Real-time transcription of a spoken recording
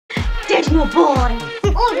my boy.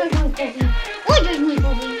 Oh, there's my bubby. Oh, there's my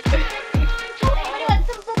bubby. I want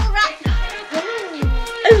some bubble wrap.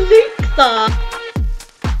 I like that.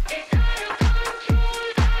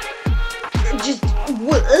 Just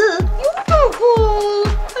beautiful.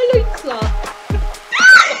 I like that.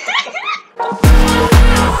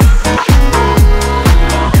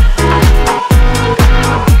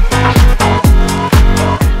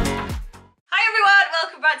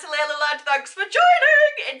 To Leila Land, thanks for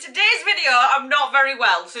joining! In today's video, I'm not very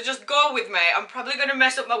well, so just go with me. I'm probably going to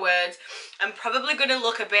mess up my words. I'm probably going to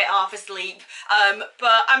look a bit half asleep,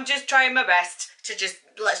 but I'm just trying my best to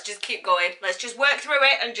let's just keep going. Let's just work through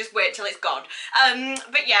it and just wait till it's gone.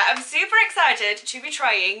 But yeah, I'm super excited to be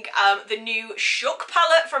trying the new Shook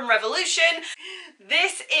palette from Revolution.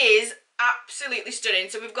 This is absolutely stunning.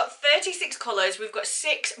 So we've got 36 colours, we've got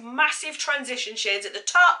 6 massive transition shades at the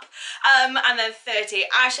top, and then 30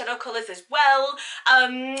 eyeshadow colours as well.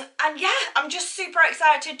 And yeah, I'm just super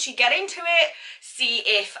excited to get into it, see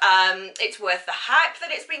if it's worth the hype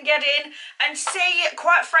that it's been getting, and see,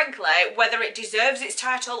 quite frankly, whether it deserves its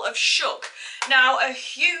title of Shook. Now, a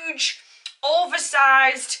huge,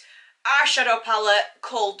 oversized eyeshadow palette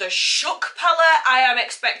called the Shook palette. I am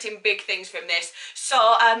expecting big things from this,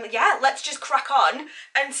 so yeah, let's just crack on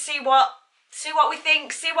and see what we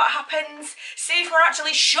think, see what happens, see if we're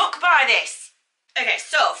actually shook by this. Okay,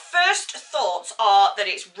 so first thoughts are that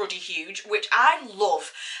it's ruddy huge, which I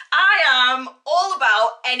love. I am all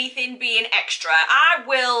about anything being extra. I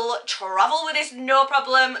will travel with this, no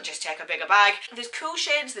problem, just take a bigger bag. There's cool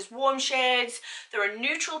shades, there's warm shades, there are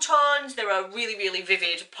neutral tones, there are really, really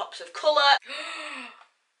vivid pops of colour.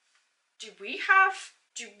 Do we have,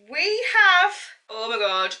 oh my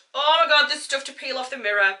god, there's stuff to peel off the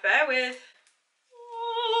mirror, bear with.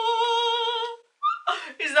 Oh,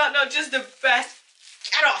 is that not just the best?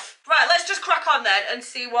 Get off! Right, let's just crack on then and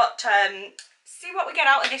see what we get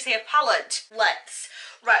out of this here palette. Let's.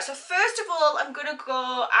 Right, so first of all, I'm gonna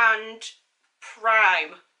go and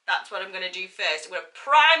prime. That's what I'm gonna do first. I'm gonna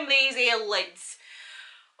prime these here lids.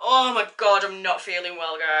 Oh my god, I'm not feeling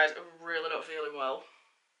well, guys. I'm really not feeling well.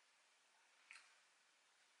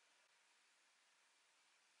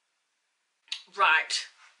 Right,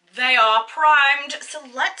 they are primed, so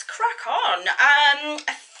let's crack on.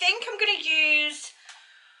 I think I'm gonna use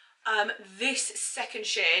this second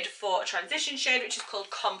shade for a transition shade, which is called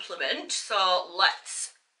Compliment. So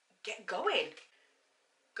let's get going.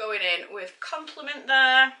 Going in with Compliment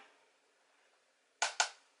there.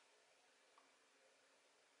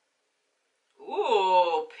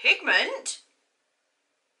 Ooh, pigment.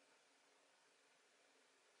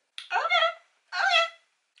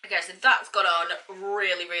 Okay, so that's gone on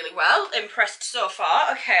really, really well. Impressed so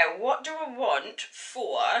far. Okay, what do I want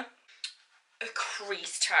for a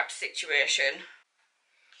crease type situation?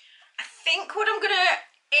 I think what I'm gonna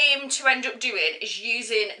aim to end up doing is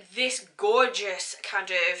using this gorgeous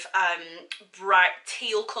kind of bright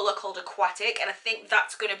teal colour called Aquatic, and I think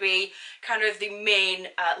that's gonna be kind of the main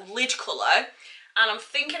lid colour. And I'm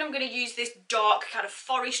thinking I'm going to use this dark kind of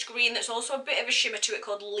forest green that's also a bit of a shimmer to it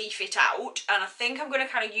called Leaf It Out, and I think I'm going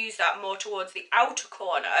to kind of use that more towards the outer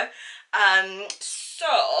corner.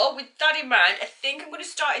 So with that in mind, I think I'm going to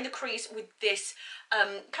start in the crease with this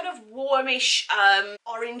kind of warmish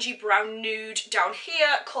orangey brown nude down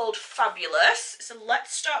here called Fabulous. So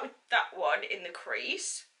let's start with that one in the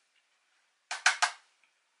crease.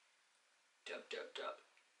 Dub, dub, dub.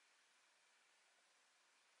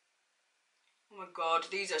 Oh my god,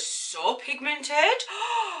 these are so pigmented.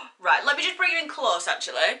 Right, let me just bring you in close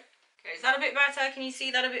actually. Okay, is that a bit better? Can you see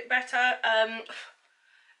that a bit better?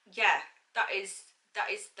 Yeah, that is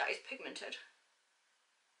pigmented.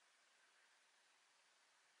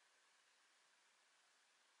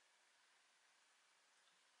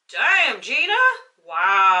 Damn, Gina!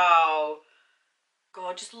 Wow.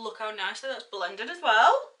 God, just look how nicely that's blended as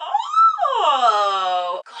well.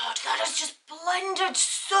 Oh! God, that has just blended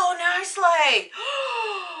so nicely.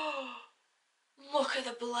 Look at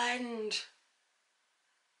the blend.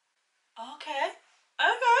 Okay.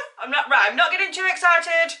 I'm not getting too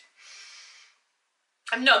excited.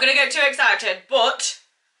 I'm not gonna get too excited, but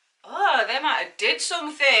oh, they might have did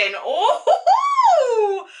something.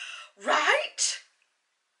 Oh, right.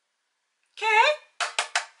 Okay.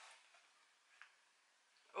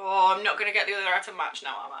 Oh, I'm not going to get the other item match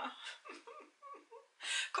now, am I?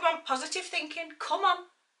 Come on, positive thinking. Come on.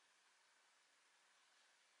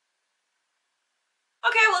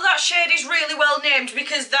 Okay, well that shade is really well named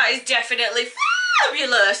because that is definitely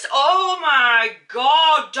fabulous. Oh my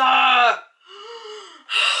god.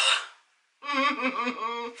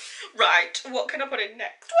 Right, what can I put in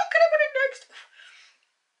next?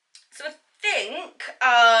 So I think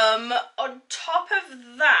on top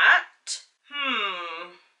of that,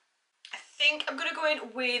 I think I'm gonna go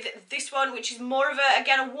in with this one, which is more of a,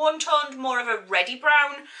 again, a warm toned, more of a reddy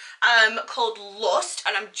brown, called Lust,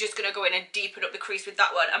 and I'm just gonna go in and deepen up the crease with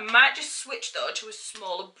that one. I might just switch though to a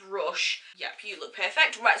smaller brush. Yep, you look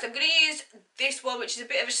perfect. Right, so I'm gonna use this one, which is a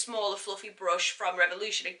bit of a smaller fluffy brush from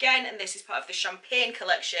Revolution again, and this is part of the Champagne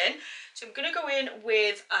collection. So I'm gonna go in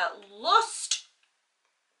with Lust,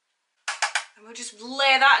 and we'll just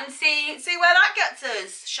lay that and see where that gets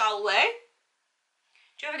us, shall we?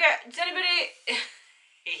 Does anybody,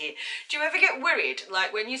 do you ever get worried,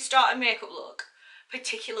 like when you start a makeup look,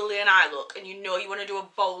 particularly an eye look, and you know you want to do a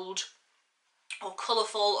bold or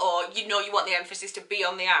colourful, or you know you want the emphasis to be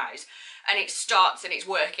on the eyes, and it starts and it's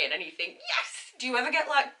working and you think, yes! Do you ever get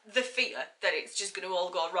like the fear that it's just going to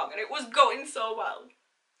all go wrong? And it was going so well.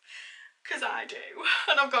 Because I do.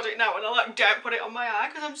 And I've got it now and I like don't put it on my eye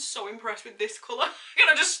because I'm so impressed with this colour. Can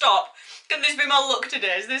I just stop? Can this be my look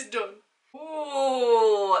today? Is this done?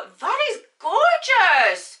 Ooh, that is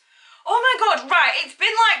gorgeous. Oh my god, right, it's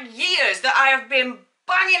been like years that I have been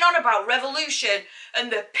banging on about Revolution and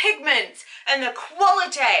the pigments and the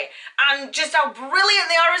quality and just how brilliant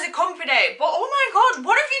they are as a company. But oh my god,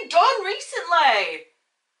 what have you done recently?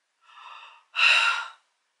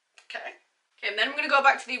 Okay. Okay, and then I'm going to go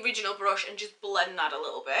back to the original brush and just blend that a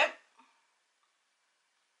little bit.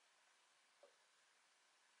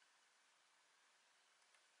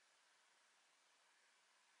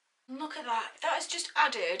 Look at that. That has just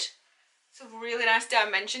added some really nice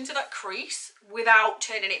dimension to that crease without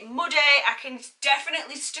turning it muddy. I can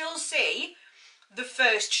definitely still see the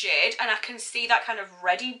first shade, and I can see that kind of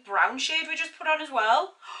reddy brown shade we just put on as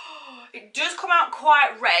well. It does come out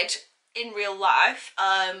quite red in real life.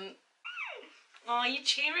 Oh, you're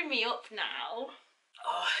cheering me up now.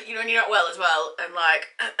 Oh, you know when you're not well as well and like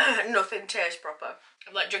nothing tastes proper.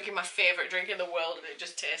 I'm like drinking my favourite drink in the world and it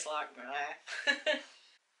just tastes like meh.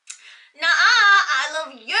 Nah, I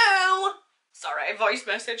love you! Sorry, voice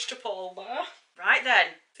message to Paul there. Right then,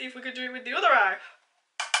 see if we can do it with the other eye.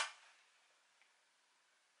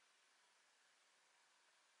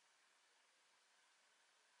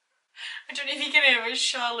 I don't know if you can hear, but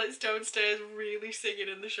Charlotte's downstairs really singing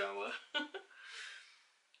in the shower.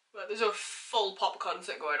 But there's a full pop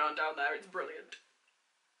concert going on down there, it's brilliant.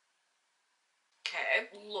 Okay,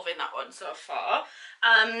 loving that one so far.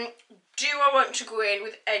 Do I want to go in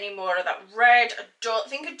with any more of that red? I don't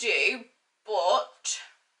think I do, but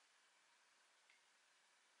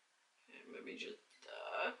maybe just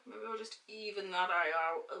there. Maybe I'll just even that eye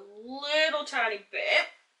out a little tiny bit.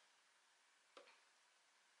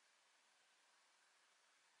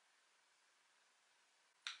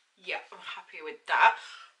 Yeah, I'm happy with that.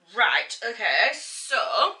 Right, okay, so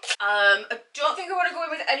I don't think I want to go in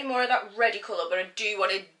with any more of that reddy colour, but I do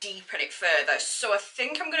want to deepen it further. So I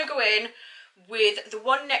think I'm going to go in with the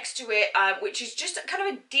one next to it, which is just kind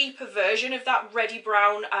of a deeper version of that reddy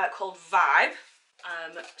brown called Vibe.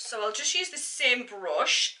 So I'll just use the same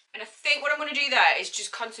brush, and I think what I'm going to do there is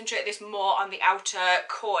just concentrate this more on the outer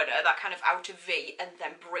corner, that kind of outer V, and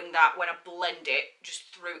then bring that, when I blend it,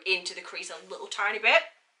 just through into the crease a little tiny bit.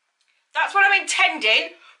 That's what I'm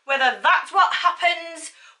intending. Whether that's what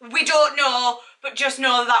happens, we don't know, but just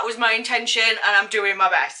know that was my intention and I'm doing my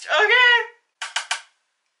best, okay?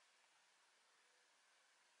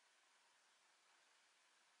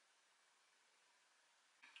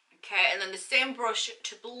 Okay, and then the same brush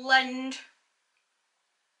to blend.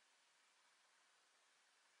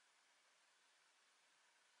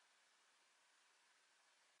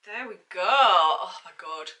 There we go. Oh my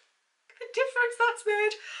god. The difference that's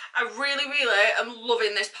made. I really am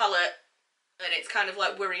loving this palette, and it's kind of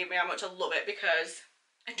like worrying me how much I love it because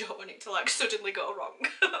I don't want it to like suddenly go wrong.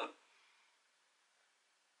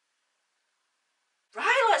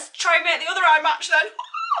 Right, let's try and make the other eye match then.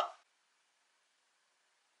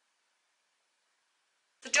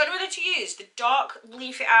 So don't know whether to use the dark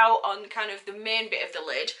leaf it out on kind of the main bit of the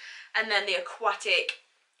lid and then the aquatic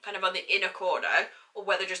kind of on the inner corner, or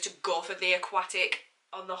whether just to go for the aquatic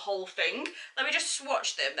on the whole thing. Let me just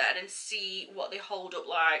swatch them then and see what they hold up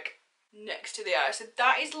like next to the eye. So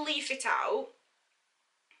that is Leaf It Out.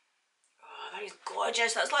 Oh, that is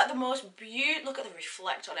gorgeous. That's like the most beautiful, look at the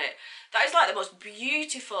reflect on it. That is like the most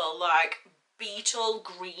beautiful like beetle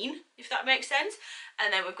green, if that makes sense.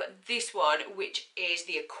 And then we've got this one, which is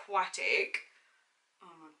the aquatic.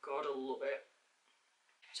 Oh my god, I love it.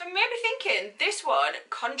 So I'm maybe thinking this one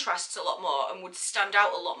contrasts a lot more and would stand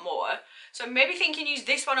out a lot more. So I'm maybe thinking use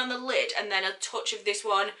this one on the lid and then a touch of this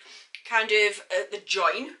one kind of at the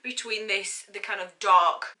join between this, the kind of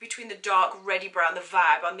dark, between the dark reddy brown, the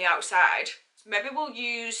vibe on the outside. So maybe we'll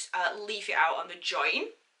use Leaf It Out on the join.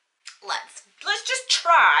 Let's just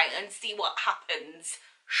try and see what happens,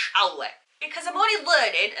 shall we? Because I'm only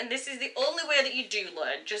learning, and this is the only way that you do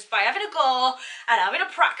learn, just by having a go and having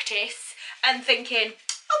a practice and thinking,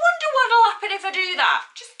 I wonder what'll happen if I do that.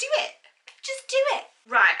 Just do it. Just do it.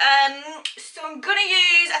 Right, so I'm gonna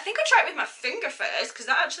use, I think I'll try it with my finger first, because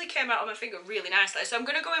that actually came out on my finger really nicely. So I'm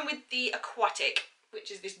gonna go in with the Aquatic, which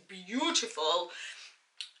is this beautiful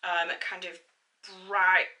kind of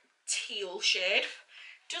bright teal shade.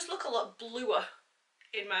 It does look a lot bluer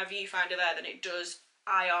in my viewfinder there than it does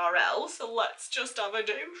IRL, so let's just have a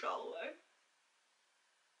do, shall we?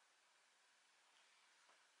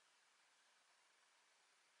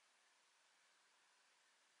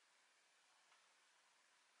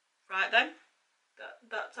 Right then,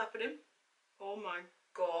 that's happening. Oh my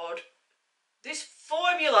god. This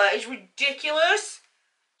formula is ridiculous.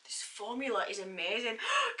 This formula is amazing.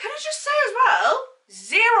 Can I just say as well,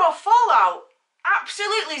 zero fallout.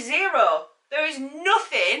 Absolutely zero. There is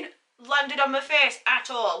nothing landed on my face at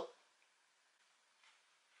all.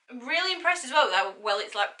 I'm really impressed as well with how well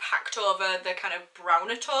it's like packed over the kind of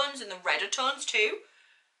browner tones and the redder tones too.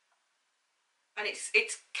 And it's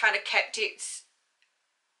kind of kept its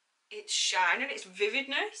shine and its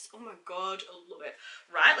vividness. Oh my god, I love it.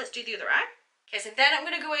 Right, let's do the other eye. Okay, so then I'm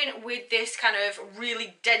going to go in with this kind of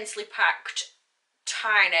really densely packed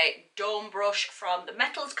tiny dome brush from the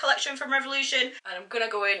Metals collection from Revolution, and I'm going to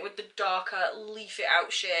go in with the darker Leaf It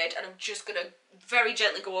Out shade, and I'm just going to very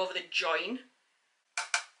gently go over the join.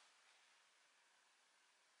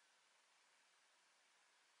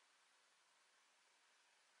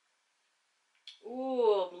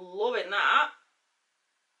 Ooh, I'm loving that.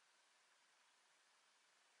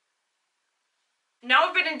 Now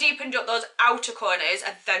I've been and deepened up those outer corners,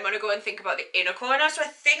 and then I'm going to go and think about the inner corner. So I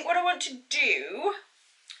think what I want to do,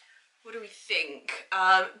 what do we think?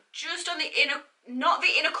 Just on the inner, not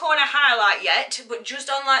the inner corner highlight yet, but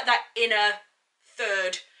just on like that inner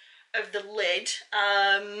third of the lid.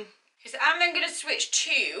 Because I'm then going to switch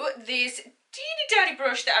to this teeny tiny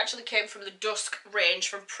brush that actually came from the Dusk range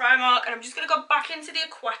from Primark, and I'm just going to go back into the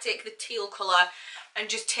Aquatic, the teal colour, and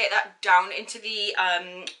just take that down into the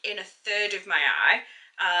inner third of my eye,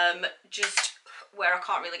 just where I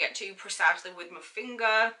can't really get too precisely with my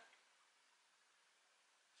finger.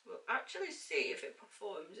 We'll actually see if it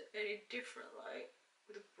performs any differently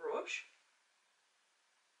with a brush.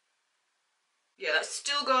 Yeah, that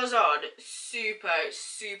still goes on super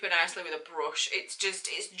nicely with a brush. It's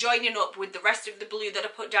joining up with the rest of the blue that I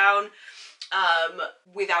put down,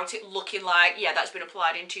 without it looking like, yeah, that's been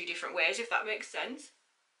applied in two different ways, if that makes sense.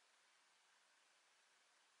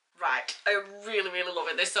 Right, I'm really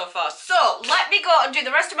loving this so far. So let me go and do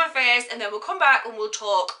the rest of my face, and then we'll come back and we'll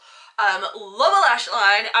talk lower lash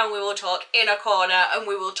line, and we will talk inner corner, and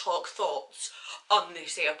we will talk thoughts on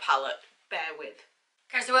this here palette. Bear with.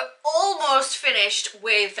 Okay, so we're almost finished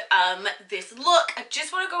with this look. I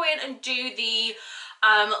just want to go in and do the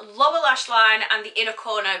lower lash line and the inner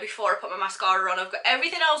corner before I put my mascara on. I've got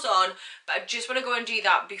everything else on, but I just want to go and do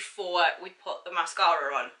that before we put the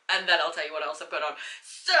mascara on, and then I'll tell you what else I've got on.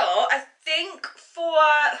 So I think for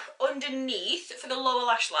underneath, for the lower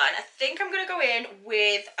lash line, I think I'm going to go in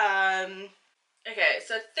with okay,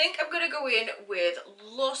 so I think I'm going to go in with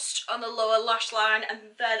Lust on the lower lash line, and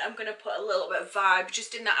then I'm going to put a little bit of Vibe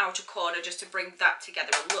just in that outer corner just to bring that together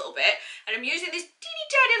a little bit. And I'm using this teeny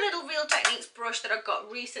tiny little Real Techniques brush that I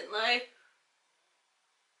got recently.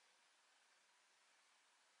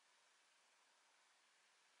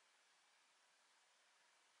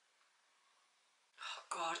 Oh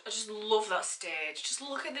god, I just love that stage. Just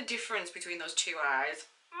look at the difference between those two eyes.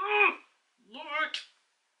 Love it.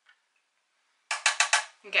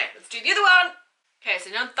 Okay, let's do the other one. Okay,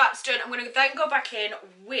 so now that's done, I'm going to then go back in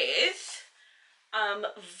with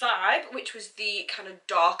Vibe, which was the kind of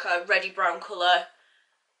darker reddy brown colour,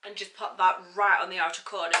 and just pop that right on the outer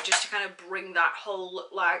corner just to kind of bring that whole,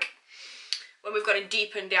 like, when we've got to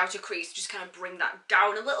deepen the outer crease, just kind of bring that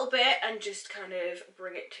down a little bit and just kind of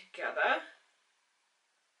bring it together.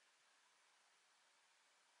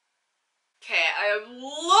 Okay, I am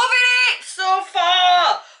loving it so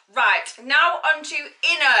far. Right, now onto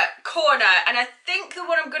inner corner, and I think the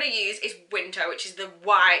one I'm going to use is Winter, which is the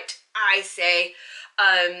white, icy,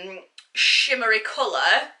 shimmery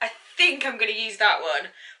colour. I think I'm going to use that one,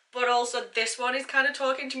 but also this one is kind of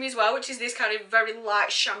talking to me as well, which is this kind of very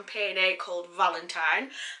light champagne called Valentine.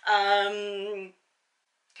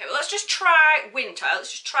 Okay, well, let's just try winter.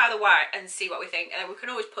 Let's just try the white and see what we think, and then we can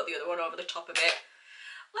always put the other one over the top of it.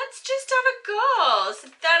 Let's just have a go. So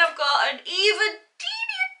then I've got an even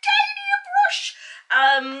tinier brush.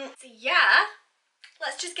 So yeah,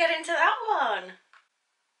 let's just get into that one.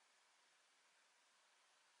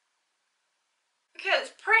 Okay,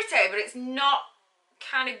 it's pretty, but it's not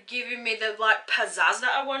kind of giving me the like pizzazz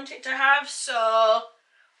that I want it to have. So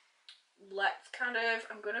let's kind of,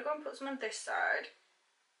 I'm gonna go and put some on this side.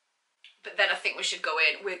 But then I think we should go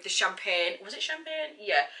in with the champagne. Was it champagne?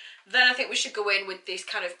 Yeah. Then I think we should go in with this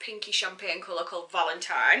kind of pinky champagne colour called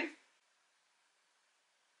Valentine.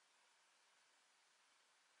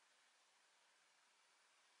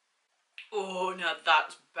 Oh, now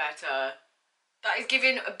that's better. That is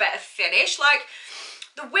giving a better finish. Like,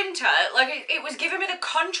 the winter, like, it was giving me the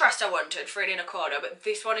contrast I wanted for an inner corner, but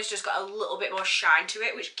this one has just got a little bit more shine to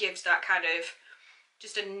it, which gives that kind of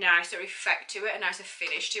just a nicer effect to it, a nicer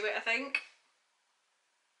finish to it, I think.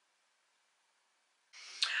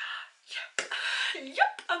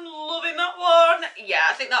 Yep, I'm loving that one. Yeah,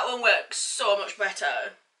 I think that one works so much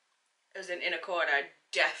better as an inner corner,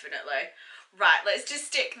 definitely. Right, let's just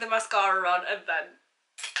stick the mascara on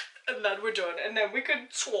and then we're done, and then we can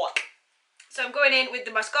swap. So I'm going in with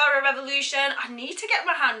the Mascara Revolution. I need to get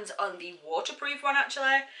my hands on the waterproof one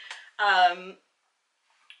actually. But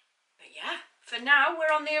yeah, for now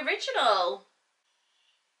we're on the original.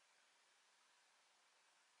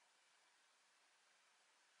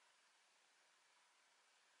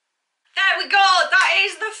 There we go, that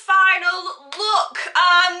is the final look.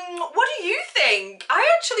 What do you think? I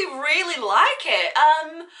actually really like it.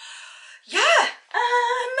 Yeah,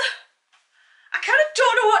 I kind of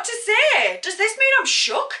don't know what to say. Does this mean I'm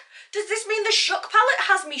shook? Does this mean the shook palette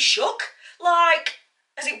has me shook? Like,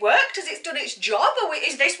 has it worked? Has it done its job?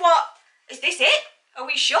 Is this it? Are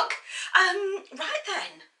we shook? Right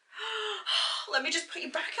then. Let me just put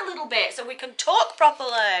you back a little bit so we can talk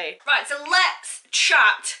properly. Right, so let's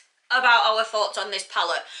chat about our thoughts on this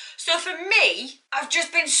palette. So for me, I've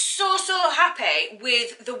just been so happy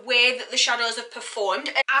with the way that the shadows have performed.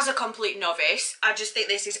 As a complete novice, I just think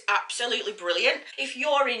this is absolutely brilliant. If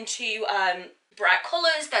you're into bright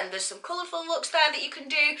colours, then there's some colourful looks there that you can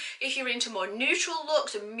do. If you're into more neutral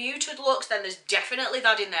looks and muted looks, then there's definitely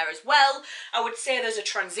that in there as well. I would say there's a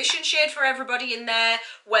transition shade for everybody in there,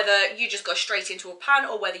 whether you just go straight into a pan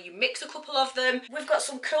or whether you mix a couple of them. We've got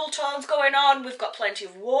some cool tones going on, we've got plenty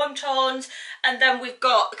of warm tones, and then we've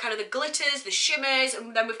got kind of the glitters, the shimmers,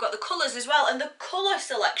 and then we've got the colours as well. And the colour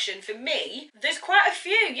selection for me, there's quite a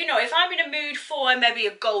few. You know, if I'm in a mood for maybe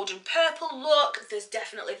a golden purple look, there's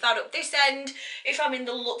definitely that up this end. If I'm in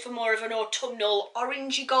the look for more of an autumnal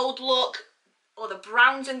orangey gold look, or the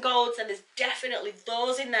browns and golds, then there's definitely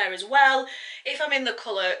those in there as well. If I'm in the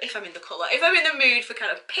mood for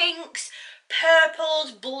kind of pinks,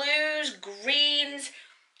 purples, blues, greens,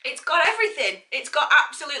 it's got everything. It's got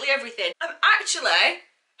absolutely everything. I'm actually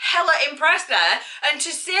hella impressed there, and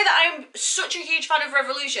to say that I'm such a huge fan of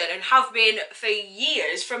Revolution and have been for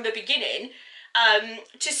years from the beginning,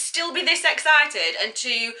 to still be this excited and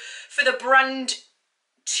for the brand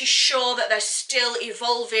to show that they're still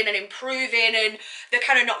evolving and improving and they're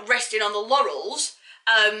kind of not resting on the laurels,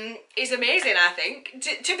 is amazing, I think.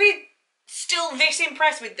 To be still this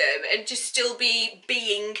impressed with them and to still be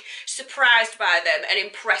being surprised by them and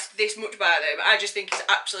impressed this much by them, I just think is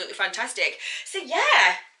absolutely fantastic. So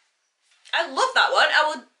yeah, I love that one. I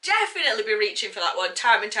will definitely be reaching for that one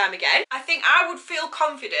time and time again. I think I would feel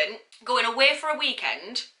confident going away for a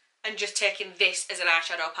weekend and just taking this as an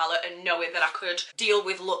eyeshadow palette and knowing that I could deal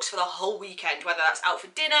with looks for the whole weekend, whether that's out for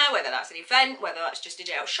dinner, whether that's an event, whether that's just a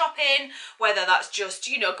day out shopping, whether that's just,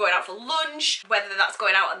 you know, going out for lunch, whether that's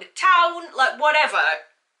going out on the town, like whatever.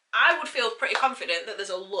 I would feel pretty confident that there's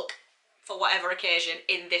a look for whatever occasion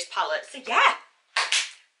in this palette. So yeah,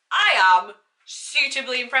 I am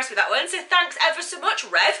suitably impressed with that one. So thanks ever so much,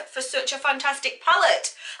 Rev, for such a fantastic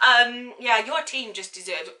palette. Yeah, your team just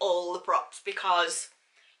deserves all the props because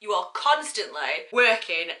you are constantly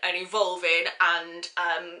working and evolving and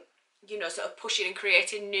you know, sort of pushing and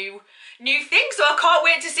creating new things. So I can't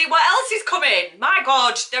wait to see what else is coming. My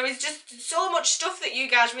god, there is just so much stuff that you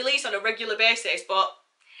guys release on a regular basis, but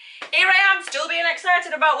here I am still being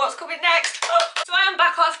excited about what's coming next. So I am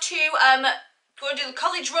back off to go and do the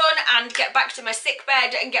college run and get back to my sick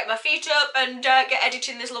bed and get my feet up and get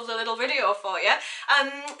editing this lovely little video for you.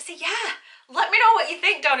 So yeah, Let me know what you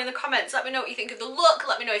think down in the comments. Let me know what you think of the look.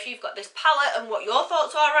 Let me know if you've got this palette and what your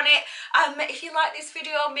thoughts are on it. If you like this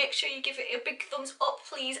video, make sure you give it a big thumbs up,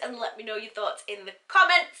 please, and let me know your thoughts in the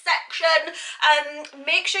comment section.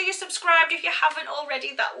 Make sure you're subscribed if you haven't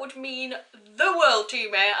already. That would mean the world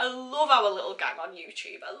to me. I love our little gang on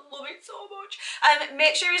YouTube. I love it so much.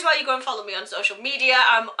 Make sure as well you go and follow me on social media.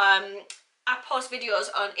 I post videos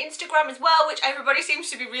on Instagram as well, which everybody seems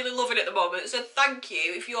to be really loving at the moment, so thank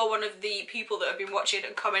you if you're one of the people that have been watching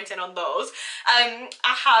and commenting on those. I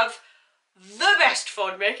have the best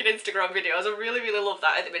fun making Instagram videos. I really love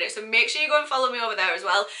that at the minute, so make sure you go and follow me over there as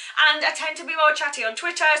well. And I tend to be more chatty on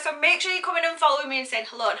Twitter, so make sure you come in and follow me and saying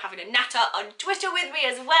hello and having a natter on Twitter with me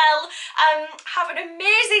as well. Have an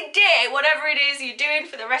amazing day, whatever it is you're doing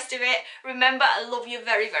for the rest of it. Remember, I love you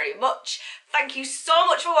very much. Thank you so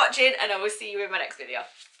much for watching, and I will see you in my next video.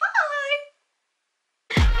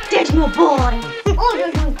 Bye! Daddy, my boy! Oh,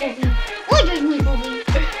 there's my Daddy. Oh, there's my Bobby.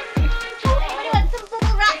 I want some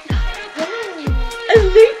bubble wrap.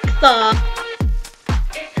 Alexa!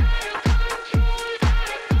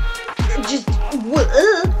 Just...